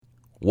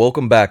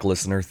Welcome back,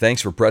 listener.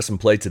 Thanks for pressing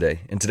play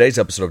today. In today's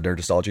episode of Nerd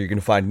Nostalgia, you're going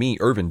to find me,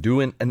 Irvin,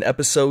 doing an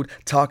episode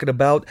talking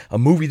about a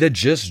movie that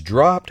just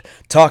dropped,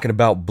 talking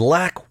about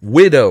Black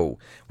Widow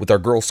with our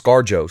girl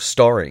ScarJo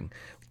starring.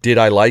 Did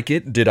I like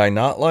it? Did I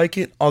not like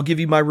it? I'll give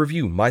you my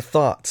review, my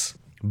thoughts.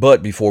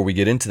 But before we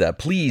get into that,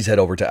 please head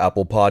over to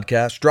Apple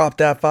Podcasts, drop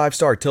that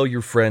 5-star, tell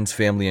your friends,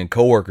 family, and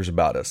coworkers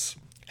about us.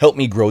 Help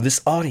me grow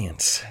this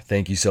audience.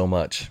 Thank you so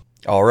much.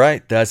 All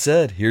right, that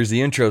said, here's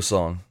the intro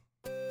song.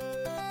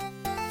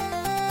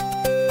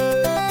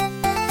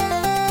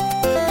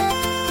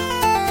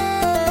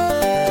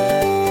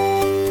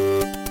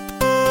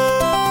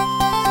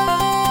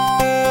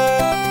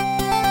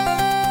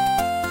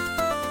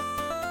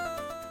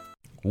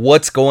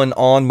 What's going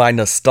on, my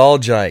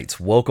Nostalgites?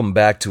 Welcome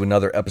back to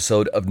another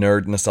episode of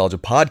Nerd Nostalgia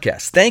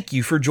Podcast. Thank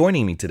you for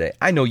joining me today.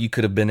 I know you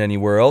could have been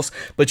anywhere else,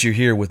 but you're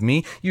here with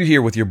me. You're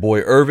here with your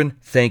boy Irvin.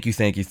 Thank you.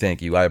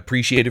 I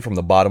appreciate it from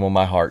the bottom of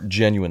my heart,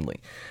 genuinely.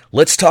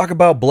 Let's talk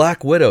about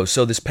Black Widow.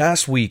 So this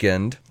past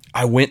weekend,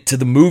 I went to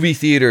the movie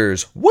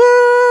theaters.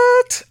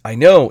 What? I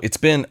know, it's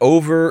been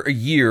over a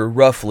year,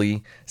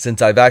 roughly,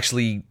 since I've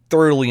actually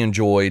thoroughly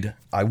enjoyed.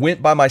 I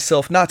went by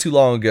myself not too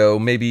long ago,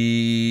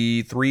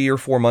 maybe 3 or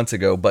 4 months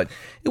ago, but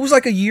it was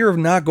like a year of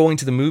not going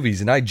to the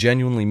movies, and I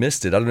genuinely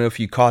missed it. I don't know if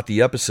you caught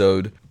the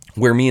episode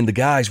where me and the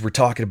guys were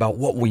talking about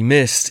what we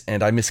missed,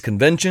 and I missed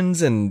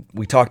conventions, and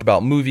we talked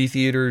about movie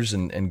theaters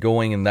and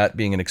going and that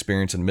being an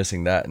experience and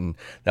missing that, and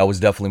that was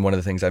definitely one of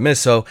the things I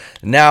missed. So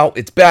now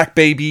it's back,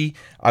 baby.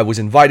 I was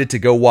invited to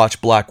go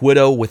watch Black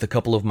Widow with a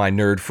couple of my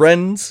nerd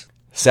friends.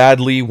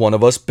 Sadly, one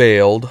of us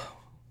bailed.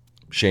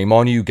 Shame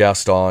on you,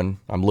 Gaston.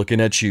 I'm looking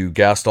at you,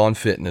 Gaston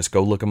Fitness.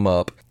 Go look him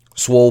up.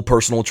 Swole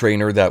personal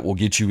trainer that will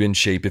get you in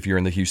shape if you're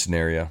in the Houston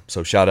area.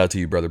 So shout out to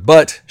you, brother.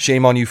 But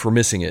shame on you for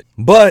missing it.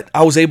 But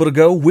I was able to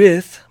go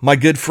with my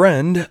good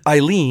friend,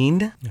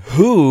 Eileen,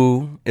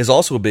 who is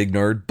also a big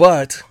nerd,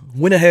 but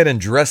went ahead and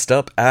dressed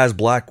up as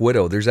Black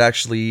Widow. There's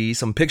actually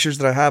some pictures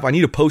that I have. I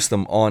need to post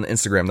them on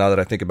Instagram now that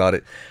I think about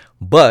it.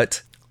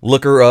 But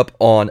look her up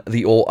on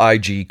the old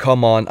IG.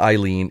 Come on,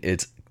 Eileen.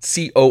 It's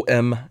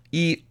COMEONAYLIN.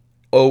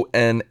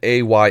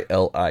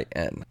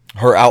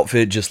 Her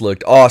outfit just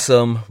looked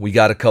awesome. We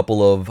got a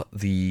couple of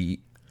the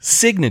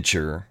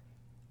signature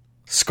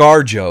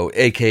ScarJo,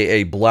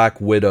 aka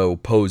Black Widow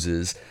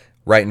poses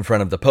right in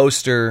front of the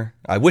poster.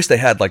 I wish they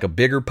had like a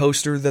bigger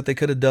poster that they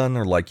could have done,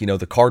 or like,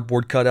 the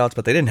cardboard cutouts,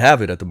 but they didn't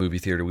have it at the movie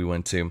theater we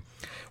went to,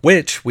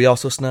 which we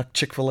also snuck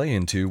Chick-fil-A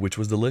into, which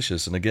was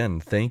delicious. And again,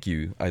 thank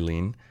you,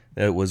 Eileen.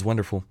 It was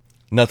wonderful.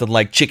 Nothing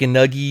like chicken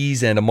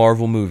nuggies and a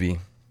Marvel movie.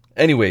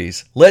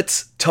 Anyways,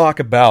 let's talk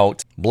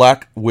about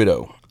Black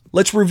Widow.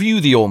 Let's review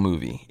the old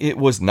movie. It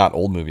was not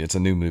old movie, it's a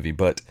new movie,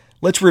 but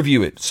let's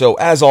review it. So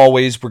as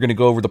always, we're going to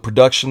go over the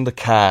production, the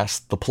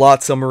cast, the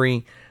plot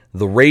summary,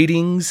 the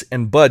ratings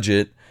and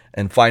budget,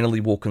 and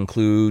finally we'll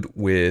conclude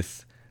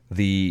with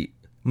the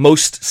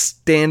most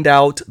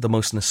standout, the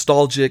most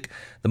nostalgic,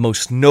 the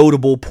most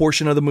notable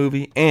portion of the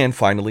movie, and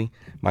finally,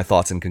 my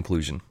thoughts in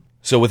conclusion.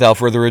 So without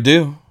further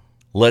ado,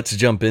 let's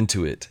jump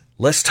into it.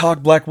 Let's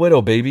talk Black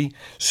Widow, baby.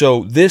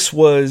 So this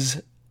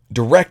was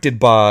directed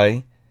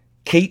by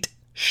Cate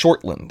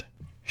Shortland.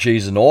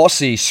 She's an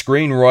Aussie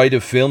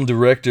screenwriter, film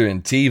director,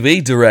 and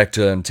TV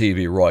director and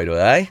TV writer,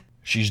 eh?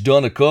 She's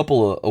done a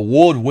couple of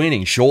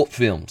award-winning short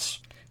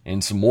films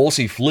and some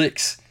Aussie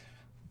flicks,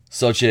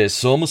 such as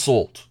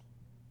Somersault,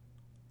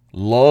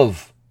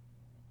 Love,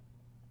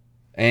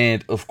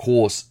 and, of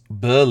course,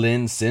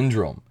 Berlin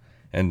Syndrome,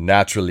 and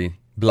naturally,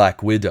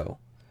 Black Widow.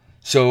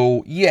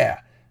 So, yeah.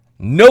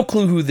 No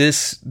clue who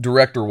this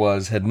director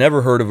was, had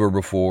never heard of her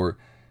before.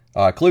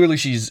 Clearly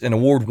she's an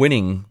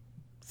award-winning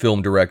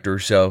film director,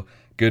 so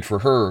good for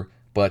her,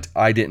 but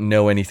I didn't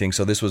know anything,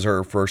 so this was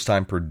her first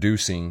time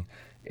producing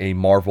a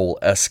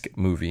Marvel-esque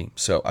movie,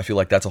 so I feel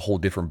like that's a whole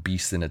different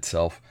beast in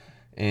itself,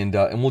 and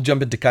we'll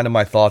jump into kind of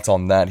my thoughts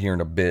on that here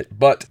in a bit.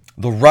 But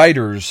the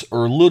writers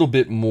are have a little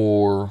bit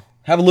more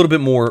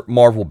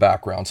Marvel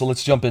background, so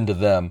let's jump into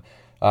them.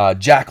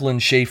 Jacqueline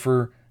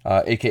Schaefer,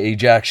 aka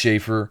Jack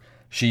Schaefer.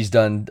 She's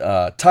done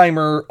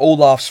Timer,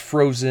 Olaf's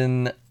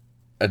Frozen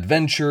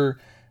Adventure,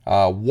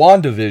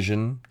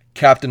 WandaVision,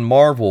 Captain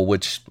Marvel,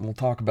 which we'll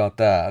talk about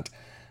that,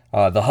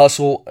 The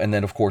Hustle, and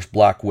then, of course,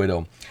 Black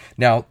Widow.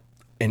 Now,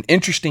 an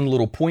interesting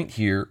little point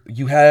here,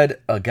 you had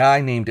a guy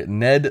named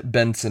Ned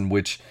Benson,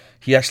 which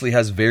he actually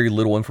has very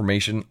little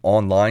information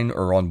online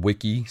or on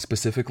Wiki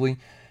specifically,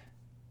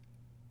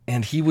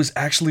 and he was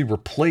actually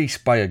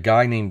replaced by a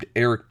guy named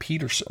Eric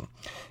Peterson.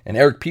 And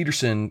Eric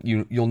Peterson,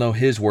 you'll know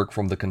his work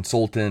from The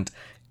Consultant,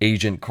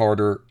 Agent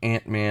Carter,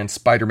 Ant-Man,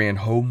 Spider-Man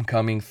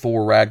Homecoming,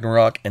 Thor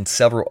Ragnarok, and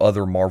several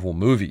other Marvel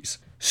movies.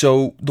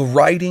 So the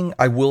writing,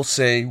 I will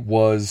say, it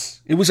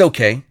was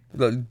okay.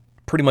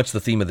 Pretty much the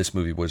theme of this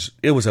movie was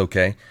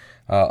okay.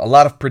 A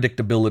lot of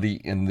predictability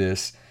in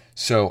this.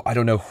 So I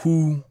don't know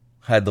who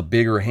had the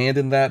bigger hand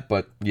in that,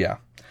 but yeah.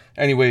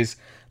 Anyways,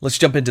 let's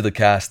jump into the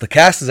cast. The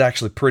cast is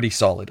actually pretty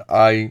solid.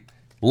 I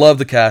love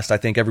the cast. I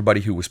think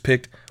everybody who was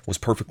picked was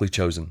perfectly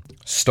chosen.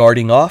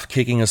 Starting off,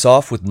 kicking us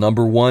off with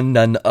number one,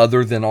 none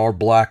other than our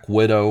Black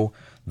Widow,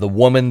 the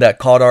woman that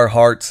caught our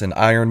hearts in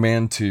Iron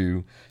Man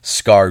 2,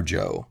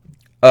 ScarJo.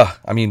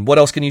 I mean, what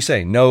else can you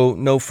say?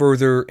 No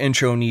further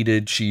intro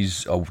needed.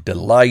 She's a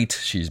delight.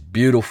 She's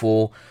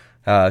beautiful.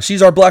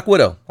 She's our Black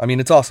Widow. I mean,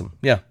 it's awesome.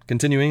 Yeah,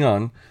 continuing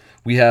on.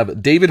 We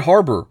have David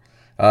Harbour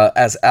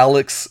as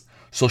Alex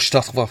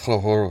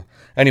Sostakovich.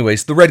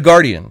 Anyways, the Red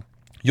Guardian.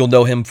 You'll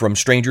know him from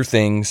Stranger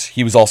Things.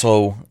 He was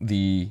also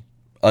the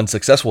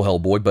unsuccessful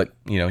Hellboy, but,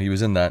 he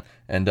was in that.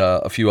 And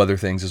a few other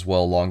things as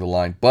well along the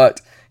line.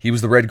 But he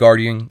was the Red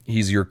Guardian.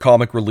 He's your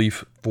comic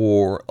relief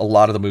for a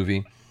lot of the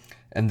movie.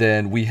 And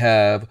then we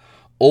have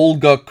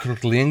Olga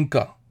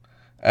Kurylenko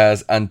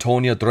as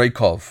Antonia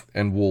Dreykov.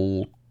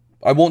 And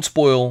I won't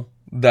spoil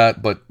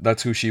that, but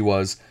that's who she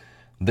was.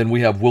 Then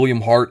we have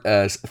William Hart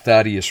as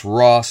Thaddeus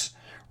Ross.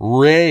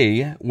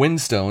 Ray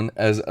Winstone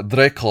as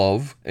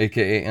Dreykov,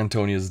 a.k.a.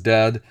 Antonia's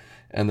dad.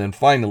 And then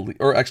finally,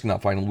 or actually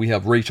not finally, we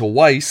have Rachel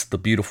Weisz, the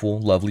beautiful,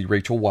 lovely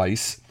Rachel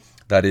Weisz.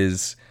 That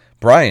is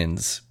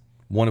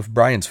one of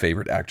Brian's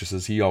favorite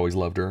actresses. He always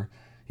loved her.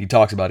 He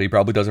talks about it. He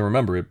probably doesn't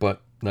remember it,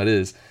 but that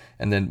is.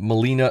 And then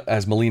Melina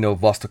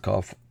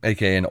Vostokov,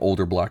 a.k.a. an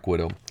older Black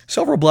Widow.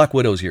 Several Black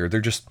Widows here. They're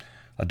just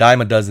a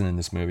dime a dozen in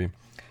this movie.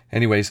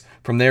 Anyways,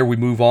 from there we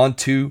move on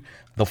to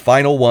the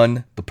final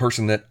one, the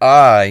person that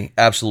I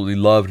absolutely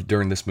loved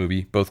during this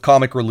movie. Both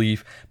comic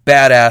relief,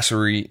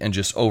 badassery, and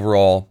just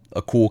overall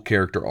a cool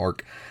character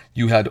arc.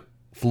 You had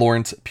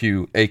Florence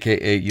Pugh,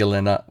 a.k.a.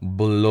 Yelena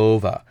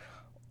Belova,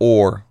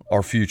 or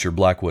our future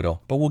Black Widow.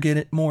 But we'll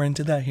get more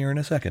into that here in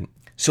a second.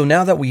 So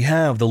now that we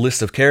have the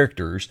list of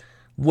characters,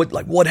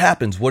 what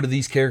happens? What do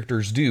these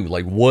characters do?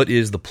 What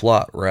is the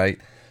plot, right?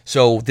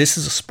 So this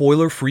is a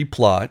spoiler-free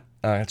plot.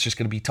 It's just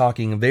going to be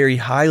talking a very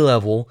high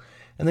level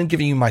and then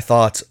giving you my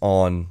thoughts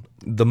on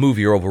the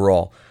movie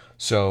overall.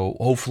 So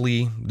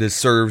hopefully this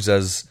serves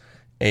as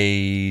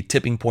a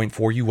tipping point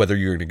for you, whether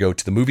you're going to go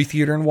to the movie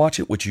theater and watch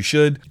it, which you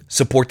should.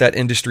 Support that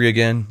industry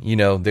again.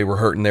 They were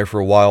hurting there for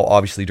a while.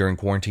 Obviously, during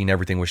quarantine,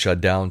 everything was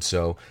shut down.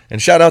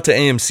 And shout out to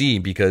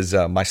AMC because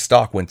my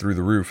stock went through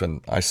the roof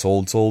and I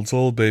sold,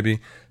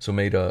 baby. So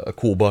made a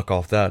cool buck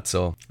off that.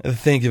 So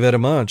thank you very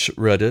much,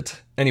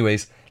 Reddit.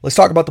 Anyways, let's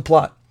talk about the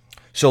plot.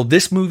 So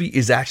this movie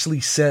is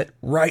actually set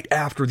right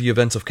after the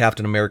events of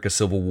Captain America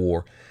Civil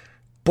War.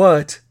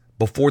 But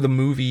before the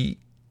movie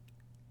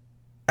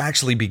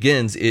actually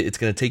begins, it's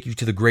going to take you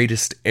to the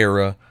greatest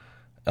era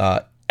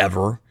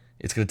ever.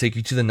 It's going to take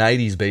you to the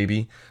 90s,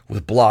 baby,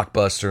 with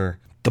Blockbuster,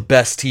 the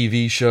best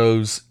TV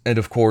shows, and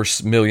of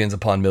course, millions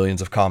upon millions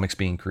of comics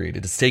being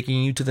created. It's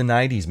taking you to the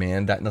 90s,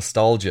 man, that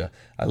nostalgia.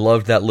 I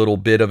loved that little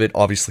bit of it.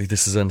 Obviously,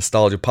 this is a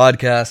nostalgia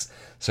podcast,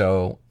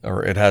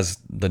 or it has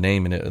the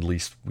name in it, at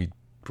least. We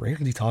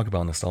rarely talk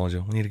about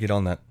nostalgia. We need to get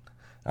on that.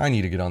 I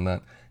need to get on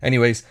that.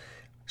 Anyways,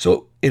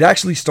 so it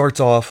actually starts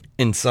off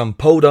in some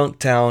podunk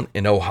town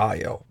in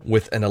Ohio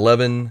with an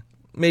 11,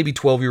 maybe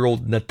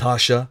 12-year-old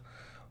Natasha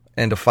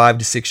and a 5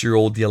 to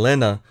 6-year-old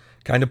Yelena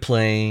kind of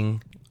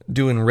playing,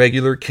 doing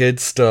regular kid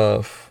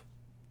stuff.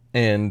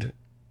 And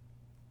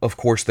of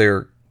course,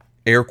 they're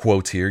air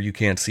quotes here. You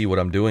can't see what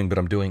I'm doing, but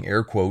I'm doing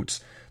air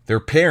quotes.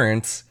 Their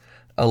parents,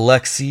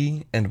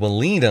 Alexei and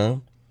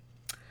Melina.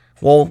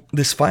 Well,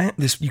 this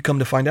you come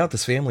to find out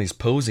this family is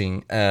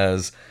posing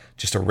as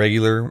just a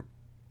regular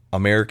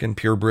American,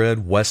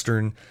 purebred,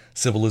 Western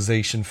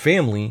civilization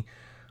family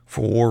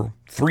for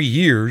 3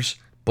 years,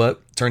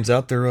 but turns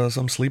out they're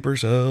some sleeper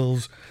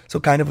cells. So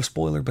kind of a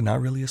spoiler, but not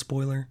really a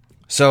spoiler.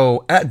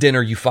 So at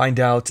dinner, you find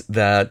out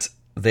that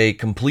they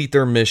complete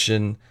their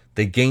mission.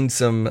 They gain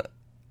some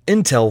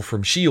intel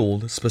from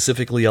S.H.I.E.L.D.,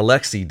 specifically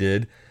Alexei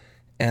did,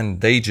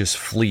 and they just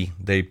flee.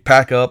 They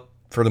pack up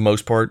for the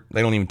most part.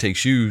 They don't even take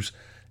shoes.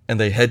 And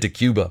they head to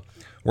Cuba,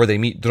 where they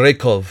meet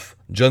Dreykov,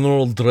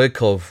 General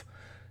Dreykov,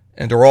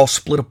 and they're all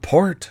split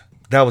apart.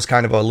 That was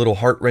kind of a little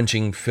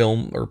heart-wrenching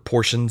film or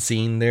portion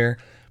scene there.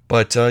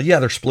 But yeah,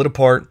 they're split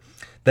apart.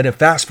 Then it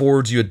fast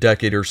forwards you a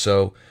decade or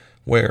so,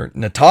 where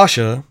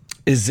Natasha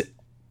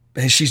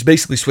she's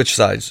basically switched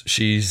sides.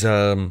 She's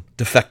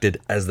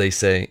defected, as they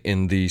say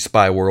in the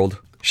spy world.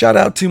 Shout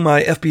out to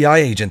my FBI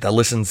agent that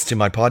listens to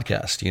my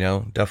podcast,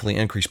 definitely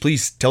increase.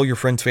 Please tell your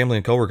friends, family,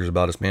 and coworkers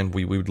about us, man.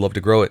 We would love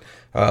to grow it.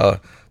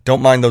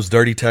 Don't mind those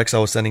dirty texts I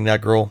was sending that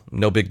girl.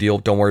 No big deal.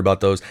 Don't worry about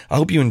those. I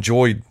hope you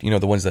enjoyed, the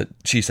ones that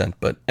she sent.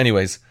 But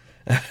anyways,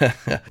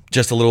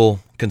 just a little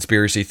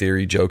conspiracy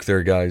theory joke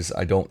there, guys.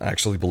 I don't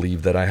actually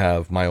believe that I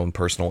have my own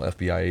personal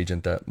FBI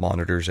agent that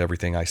monitors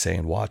everything I say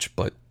and watch.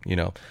 But,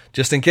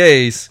 just in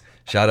case,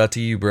 shout out to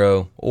you,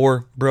 bro.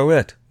 Or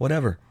broette,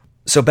 whatever.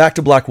 So back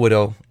to Black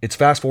Widow. It's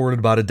fast forwarded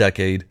about a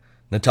decade.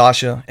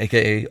 Natasha,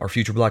 a.k.a. our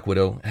future Black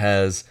Widow,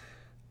 has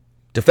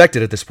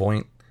defected at this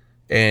point.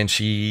 And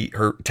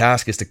her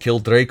task is to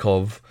kill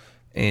Dreykov,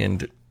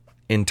 and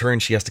in turn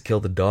she has to kill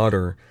the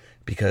daughter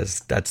because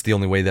that's the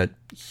only way that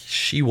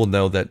she will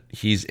know that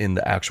he's in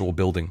the actual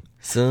building.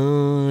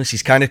 So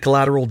she's kind of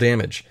collateral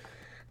damage,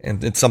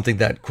 and it's something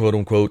that quote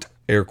unquote,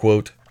 air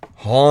quote,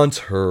 haunts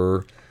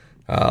her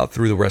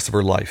through the rest of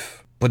her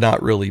life. but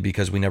not really,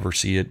 because we never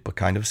see it, but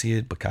kind of see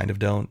it, but kind of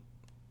don't.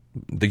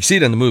 You see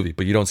it in the movie,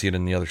 but you don't see it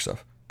in the other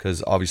stuff,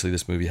 because obviously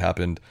this movie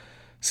happened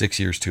 6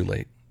 years too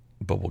late,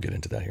 but we'll get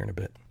into that here in a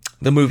bit.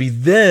 The movie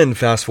then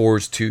fast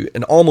forwards to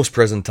an almost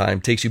present time,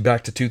 takes you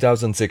back to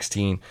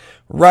 2016,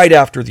 right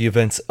after the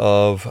events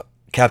of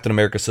Captain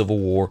America Civil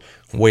War,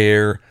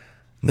 where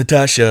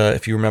Natasha,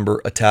 if you remember,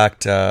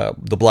 attacked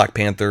the Black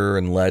Panther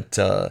and let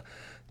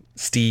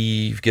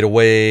Steve get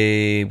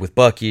away with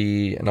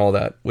Bucky and all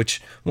that,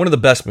 which one of the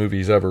best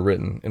movies ever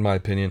written, in my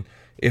opinion.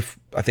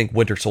 I think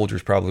Winter Soldier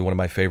is probably one of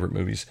my favorite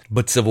movies,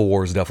 but Civil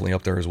War is definitely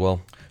up there as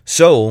well.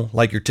 So,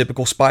 like your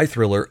typical spy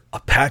thriller,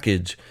 a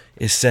package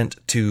is sent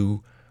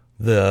to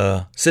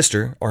the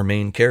sister, our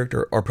main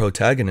character, our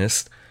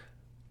protagonist,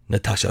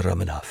 Natasha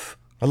Romanoff.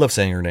 I love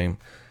saying her name.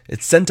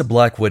 It's sent to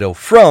Black Widow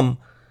from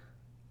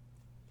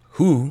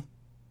who?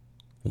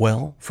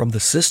 Well, from the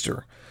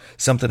sister.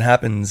 Something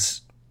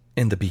happens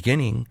in the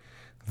beginning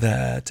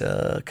that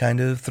kind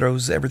of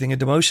throws everything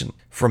into motion.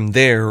 From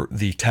there,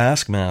 the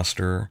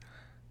Taskmaster,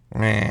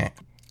 the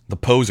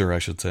poser, I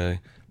should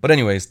say. But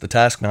anyways, the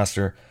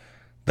Taskmaster,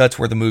 that's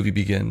where the movie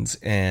begins,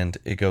 and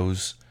it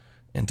goes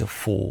into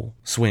full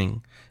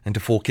swing, into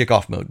full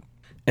kickoff mode.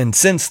 And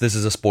since this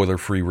is a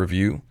spoiler-free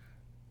review,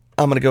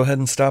 I'm going to go ahead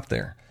and stop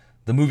there.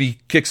 The movie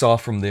kicks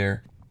off from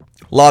there.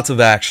 Lots of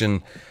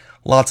action,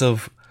 lots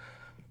of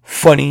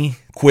funny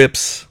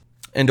quips,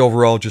 and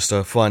overall just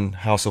a fun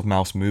House of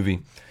Mouse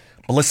movie.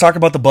 But let's talk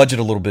about the budget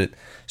a little bit.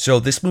 So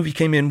this movie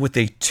came in with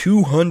a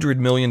 $200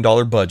 million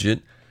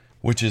budget,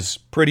 which is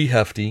pretty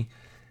hefty.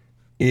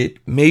 It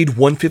made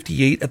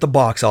 $158 at the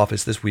box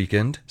office this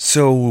weekend.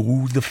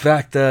 So the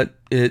fact that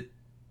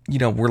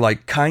we're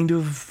like kind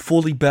of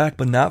fully back,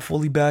 but not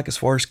fully back as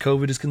far as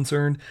COVID is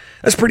concerned,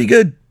 that's pretty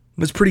good.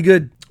 That's pretty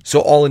good. So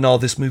all in all,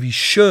 this movie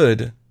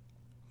should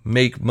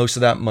make most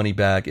of that money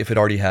back, if it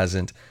already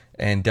hasn't,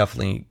 and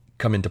definitely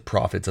come into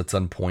profits at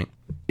some point.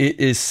 It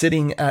is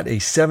sitting at a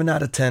 7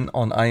 out of 10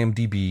 on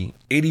IMDb,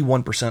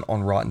 81%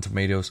 on Rotten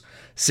Tomatoes,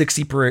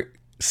 68%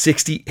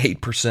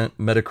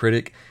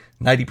 Metacritic,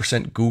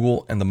 90%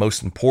 Google, and the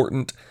most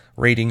important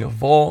rating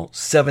of all,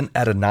 7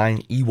 out of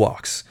 9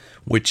 Ewoks,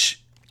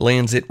 which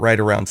lands it right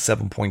around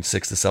 7.6 to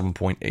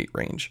 7.8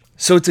 range.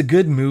 So it's a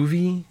good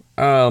movie.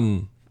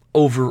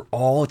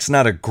 Overall, it's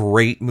not a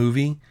great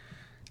movie.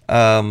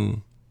 Let's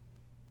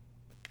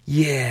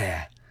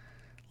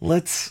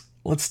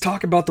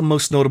talk about the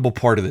most notable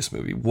part of this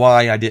movie.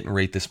 Why I didn't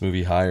rate this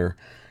movie higher.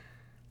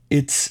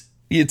 It's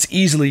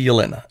easily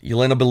Yelena.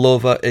 Yelena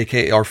Belova,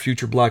 aka our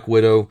future Black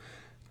Widow,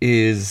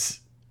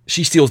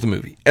 she steals the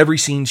movie. Every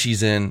scene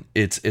she's in,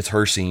 it's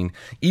her scene.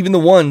 Even the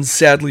ones,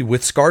 sadly,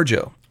 with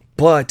ScarJo.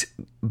 But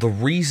the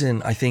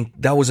reason I think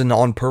that was an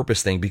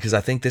on-purpose thing, because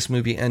I think this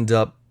movie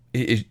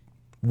it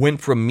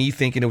went from me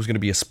thinking it was going to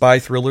be a spy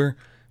thriller,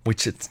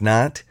 which it's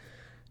not,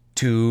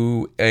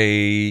 to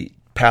a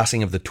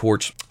passing of the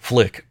torch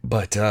flick.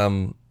 But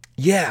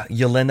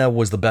Yelena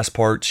was the best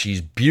part.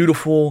 She's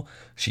beautiful,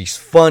 she's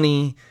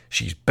funny,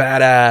 she's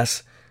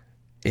badass.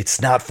 It's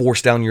not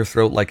forced down your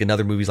throat like in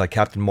other movies like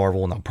Captain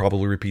Marvel, and I'll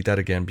probably repeat that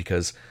again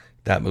because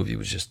that movie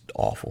was just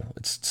awful.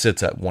 It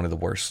sits at one of the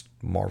worst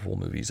Marvel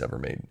movies ever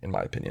made, in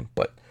my opinion,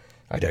 but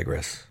I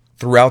digress.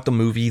 Throughout the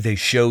movie, they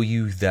show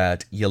you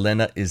that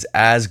Yelena is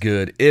as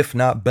good, if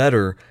not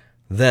better,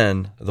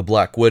 than the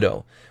Black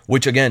Widow,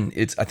 which again,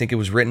 I think it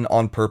was written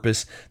on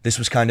purpose. This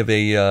was kind of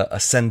a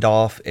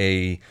send-off,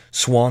 a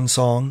swan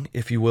song,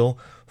 if you will,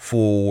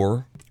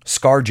 for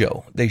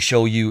ScarJo. They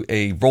show you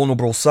a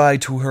vulnerable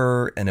side to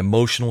her, an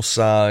emotional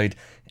side,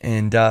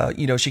 and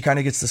she kind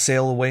of gets to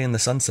sail away in the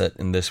sunset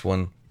in this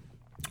one,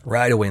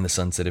 right away in the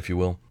sunset, if you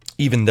will.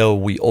 Even though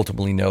we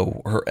ultimately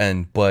know her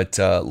end, but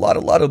a lot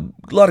of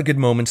good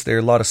moments there,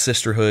 a lot of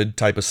sisterhood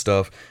type of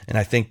stuff, and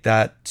I think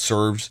that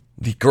serves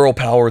the girl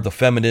power, the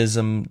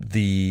feminism,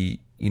 the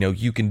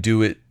you can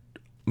do it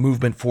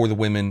movement for the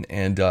women,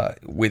 and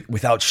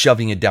without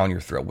shoving it down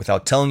your throat,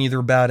 without telling you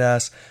they're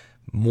badass,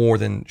 more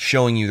than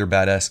showing you they're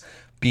badass,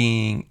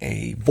 being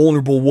a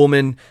vulnerable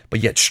woman, but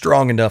yet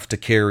strong enough to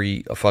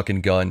carry a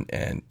fucking gun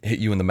and hit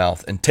you in the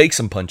mouth and take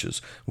some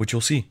punches, which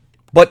you'll see.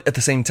 But at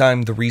the same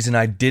time, the reason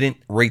I didn't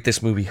rate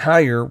this movie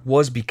higher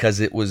was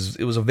because it was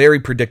a very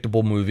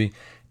predictable movie.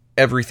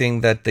 Everything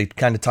that they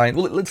kind of tie in.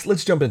 Well,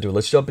 let's jump into it.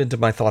 Let's jump into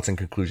my thoughts and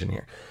conclusion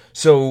here.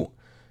 So,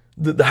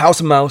 the House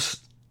of Mouse,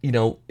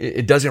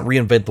 it doesn't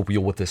reinvent the wheel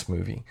with this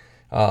movie.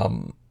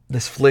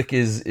 This flick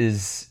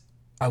is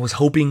I was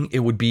hoping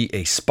it would be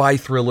a spy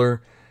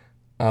thriller,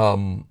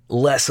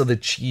 less of the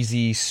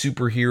cheesy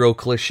superhero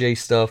cliche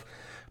stuff,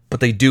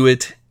 but they do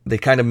it. They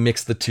kind of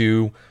mix the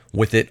two,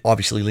 with it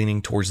obviously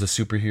leaning towards the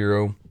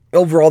superhero.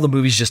 Overall, the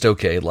movie's just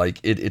okay. Like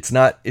it's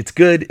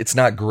good. It's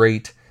not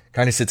great.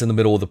 Kind of sits in the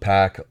middle of the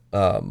pack,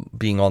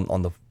 being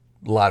on the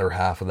latter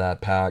half of that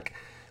pack.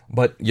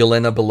 But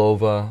Yelena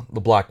Belova,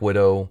 the Black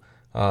Widow,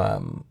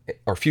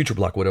 our future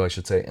Black Widow, I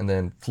should say, and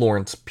then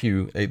Florence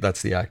Pugh,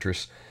 that's the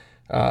actress,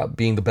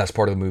 being the best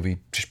part of the movie,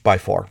 just by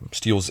far.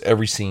 Steals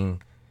every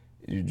scene.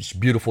 It's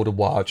beautiful to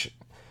watch.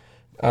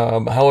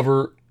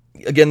 However,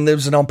 again, there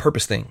was an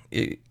on-purpose thing.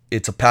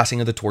 It's a passing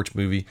of the torch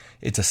movie.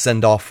 It's a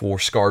send-off for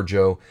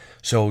ScarJo.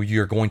 So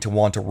you're going to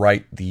want to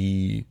write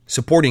the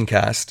supporting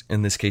cast,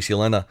 in this case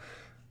Yelena,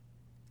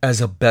 as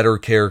a better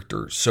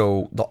character,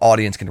 so the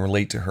audience can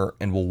relate to her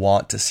and will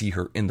want to see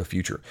her in the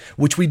future,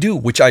 which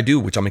I do,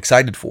 which I'm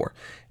excited for.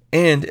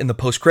 And in the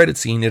post-credit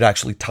scene, it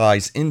actually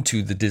ties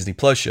into the Disney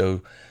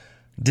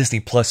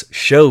Plus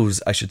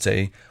shows, I should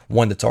say,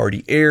 one that's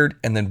already aired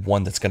and then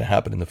one that's going to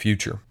happen in the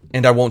future.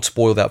 And I won't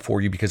spoil that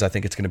for you because I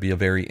think it's going to be a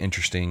very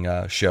interesting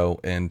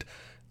show and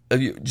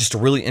just a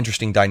really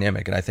interesting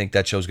dynamic. And I think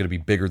that show is going to be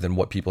bigger than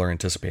what people are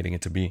anticipating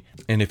it to be.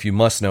 And if you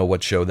must know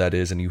what show that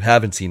is and you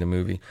haven't seen the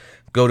movie,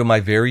 go to my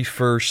very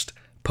first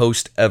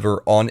post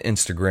ever on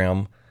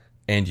Instagram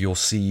and you'll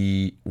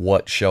see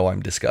what show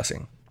I'm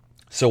discussing.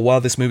 So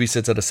while this movie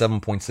sits at a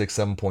 7.6,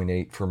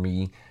 7.8 for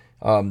me,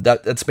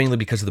 that's mainly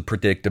because of the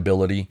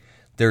predictability.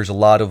 There's a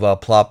lot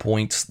of plot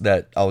points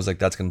that I was like,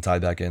 that's going to tie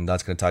back in,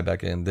 that's going to tie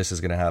back in, this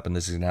is going to happen,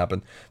 this is going to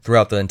happen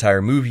throughout the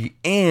entire movie.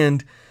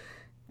 And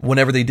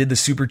whenever they did the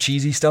super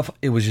cheesy stuff,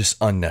 it was just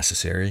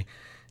unnecessary.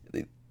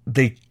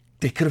 They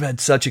could have had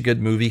such a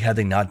good movie had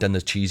they not done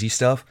the cheesy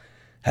stuff.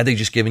 Had they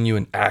just given you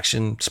an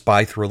action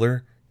spy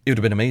thriller, it would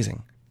have been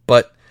amazing.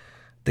 But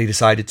they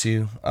decided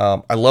to.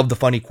 I love the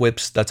funny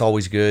quips. That's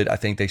always good. I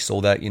think they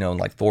stole that, in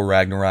like Thor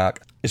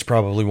Ragnarok. It's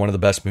probably one of the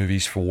best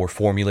movies for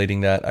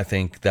formulating that. I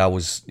think that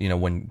was,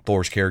 when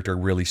Thor's character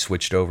really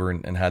switched over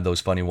and had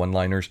those funny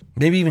one-liners.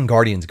 Maybe even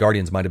Guardians.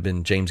 Guardians might have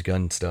been James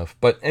Gunn stuff.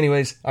 But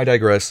anyways, I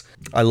digress.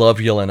 I loved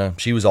Yelena.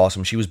 She was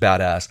awesome. She was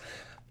badass.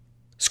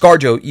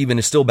 ScarJo even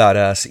is still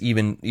badass,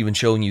 even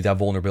showing you that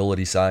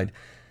vulnerability side.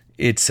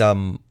 It's a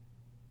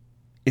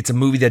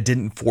movie that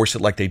didn't force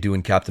it like they do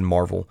in Captain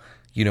Marvel.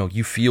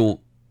 You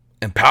feel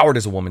empowered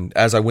as a woman.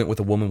 As I went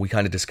with a woman, we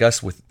kind of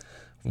discussed with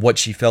what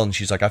she felt, and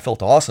she's like, I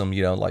felt awesome,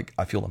 like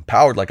I feel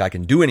empowered, like I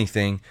can do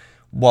anything,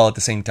 while at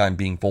the same time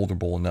being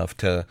vulnerable enough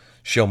to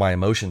show my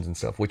emotions and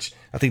stuff, which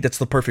I think that's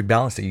the perfect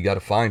balance that you got to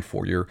find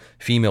for your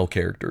female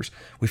characters.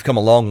 We've come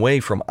a long way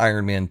from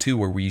Iron Man 2,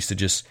 where we used to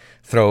just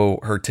throw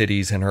her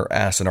titties and her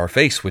ass in our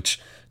face, which,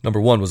 number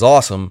one, was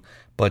awesome,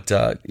 but,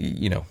 a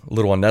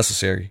little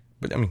unnecessary.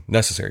 But I mean,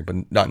 necessary,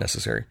 but not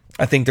necessary.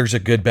 I think there's a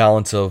good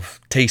balance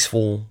of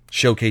tasteful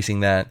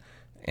showcasing that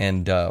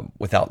and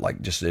without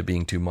like just it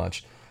being too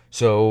much.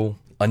 So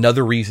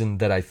another reason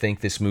that I think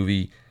this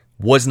movie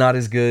was not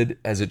as good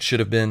as it should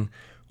have been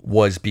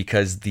was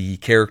because the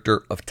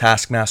character of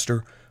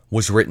Taskmaster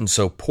was written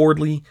so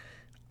poorly.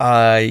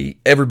 I'm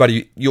not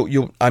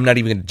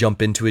even going to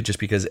jump into it just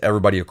because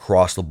everybody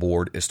across the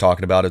board is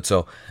talking about it.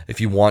 So if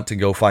you want to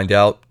go find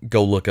out,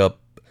 go look up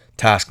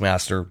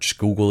Taskmaster, just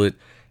Google it,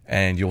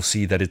 and you'll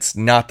see that it's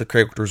not the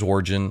character's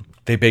origin.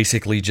 They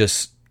basically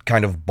just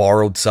kind of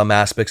borrowed some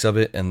aspects of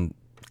it and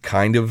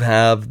kind of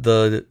have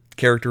the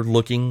character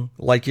looking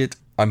like it.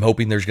 I'm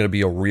hoping there's going to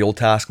be a real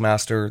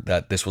Taskmaster,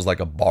 that this was like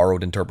a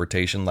borrowed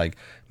interpretation, like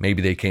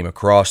maybe they came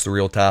across the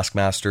real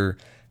Taskmaster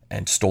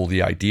and stole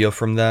the idea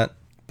from that,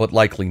 but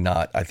likely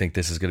not. I think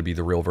this is going to be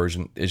the real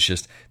version. It's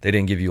just they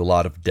didn't give you a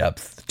lot of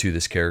depth to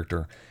this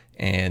character,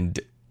 and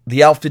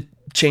the outfit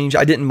change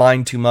I didn't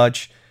mind too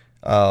much.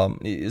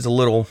 Is a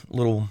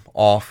little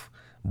off,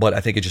 but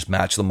I think it just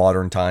matched the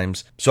modern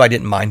times, so I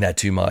didn't mind that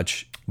too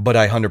much. But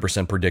I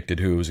 100%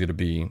 predicted who it was going to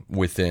be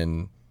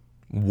within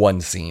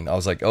one scene. I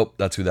was like, oh,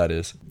 that's who that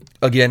is.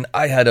 Again,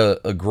 I had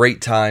a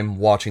great time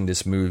watching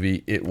this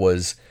movie. It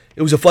was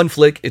a fun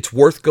flick. It's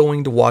worth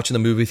going to watch in the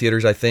movie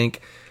theaters, I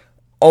think.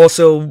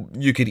 Also,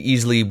 you could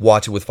easily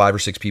watch it with 5 or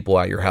 6 people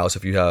at your house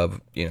if you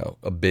have,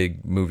 a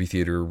big movie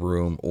theater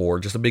room or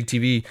just a big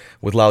TV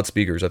with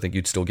loudspeakers. I think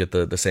you'd still get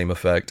the same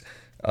effect.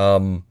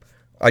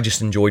 I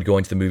just enjoyed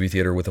going to the movie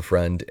theater with a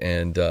friend,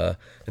 and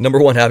number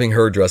one, having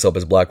her dress up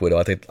as Black Widow.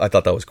 I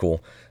thought that was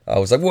cool. I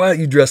was like, "What?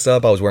 You dressed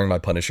up?" I was wearing my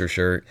Punisher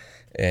shirt,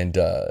 and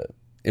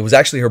it was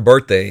actually her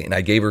birthday, and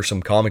I gave her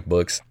some comic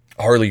books.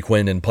 Harley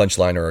Quinn and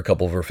Punchline are a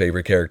couple of her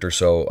favorite characters,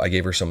 so I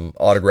gave her some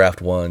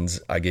autographed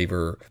ones. I gave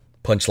her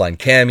Punchline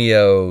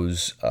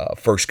cameos,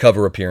 first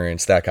cover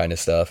appearance, that kind of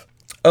stuff.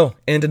 Oh,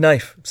 and a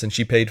knife. Since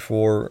she paid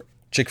for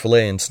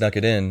Chick-fil-A and snuck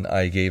it in,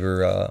 I gave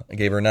her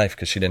a knife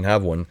because she didn't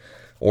have one.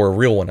 Or a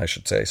real one, I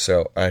should say.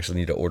 So I actually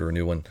need to order a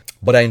new one.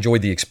 But I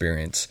enjoyed the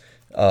experience.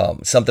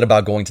 Something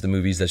about going to the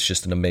movies that's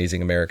just an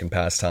amazing American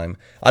pastime.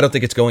 I don't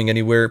think it's going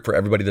anywhere. For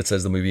everybody that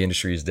says the movie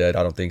industry is dead,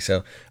 I don't think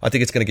so. I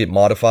think it's going to get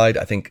modified.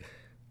 I think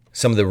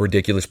some of the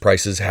ridiculous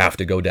prices have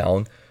to go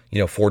down.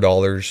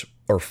 $4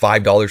 or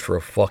 $5 for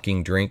a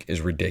fucking drink is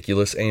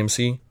ridiculous,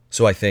 AMC.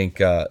 So I think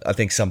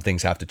some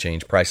things have to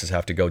change. Prices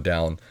have to go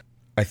down.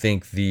 I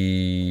think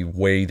the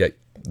way that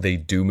they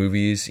do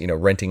movies,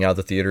 renting out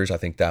the theaters, I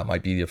think that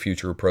might be the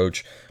future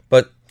approach.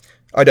 But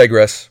I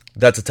digress.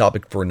 That's a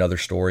topic for another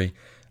story.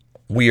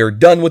 We are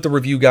done with the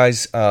review,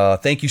 guys.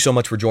 Thank you so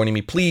much for joining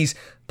me. Please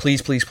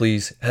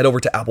head over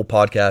to Apple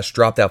Podcasts,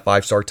 drop that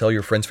 5-star, tell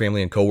your friends,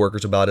 family, and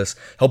coworkers about us.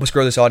 Help us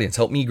grow this audience.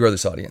 Help me grow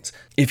this audience.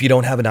 If you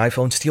don't have an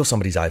iPhone, steal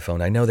somebody's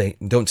iPhone. I know they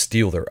don't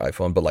steal their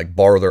iPhone, but like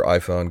borrow their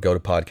iPhone, go to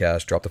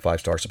podcast, drop the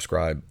 5-star,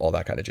 subscribe, all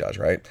that kind of jazz,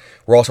 right?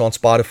 We're also on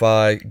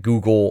Spotify,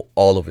 Google,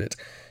 all of it.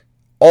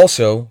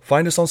 Also,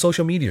 find us on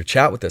social media.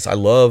 Chat with us. I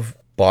love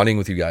bonding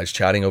with you guys,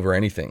 chatting over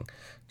anything.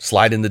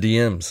 Slide in the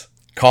DMs.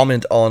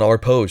 Comment on our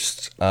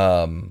posts.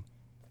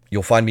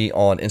 You'll find me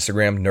on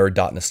Instagram,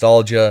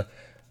 nerd.nostalgia.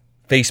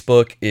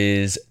 Facebook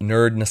is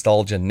Nerd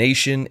Nostalgia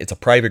Nation. It's a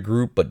private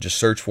group, but just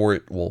search for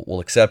it. We'll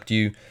accept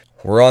you.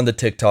 We're on the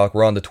TikTok,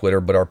 we're on the Twitter,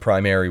 but our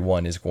primary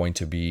one is going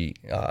to be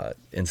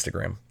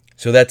Instagram.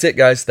 So that's it,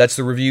 guys. That's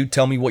the review.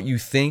 Tell me what you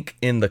think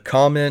in the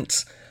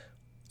comments.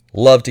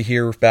 Love to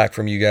hear back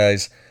from you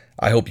guys.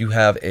 I hope you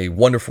have a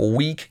wonderful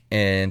week.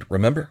 And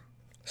remember,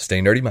 stay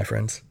nerdy, my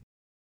friends.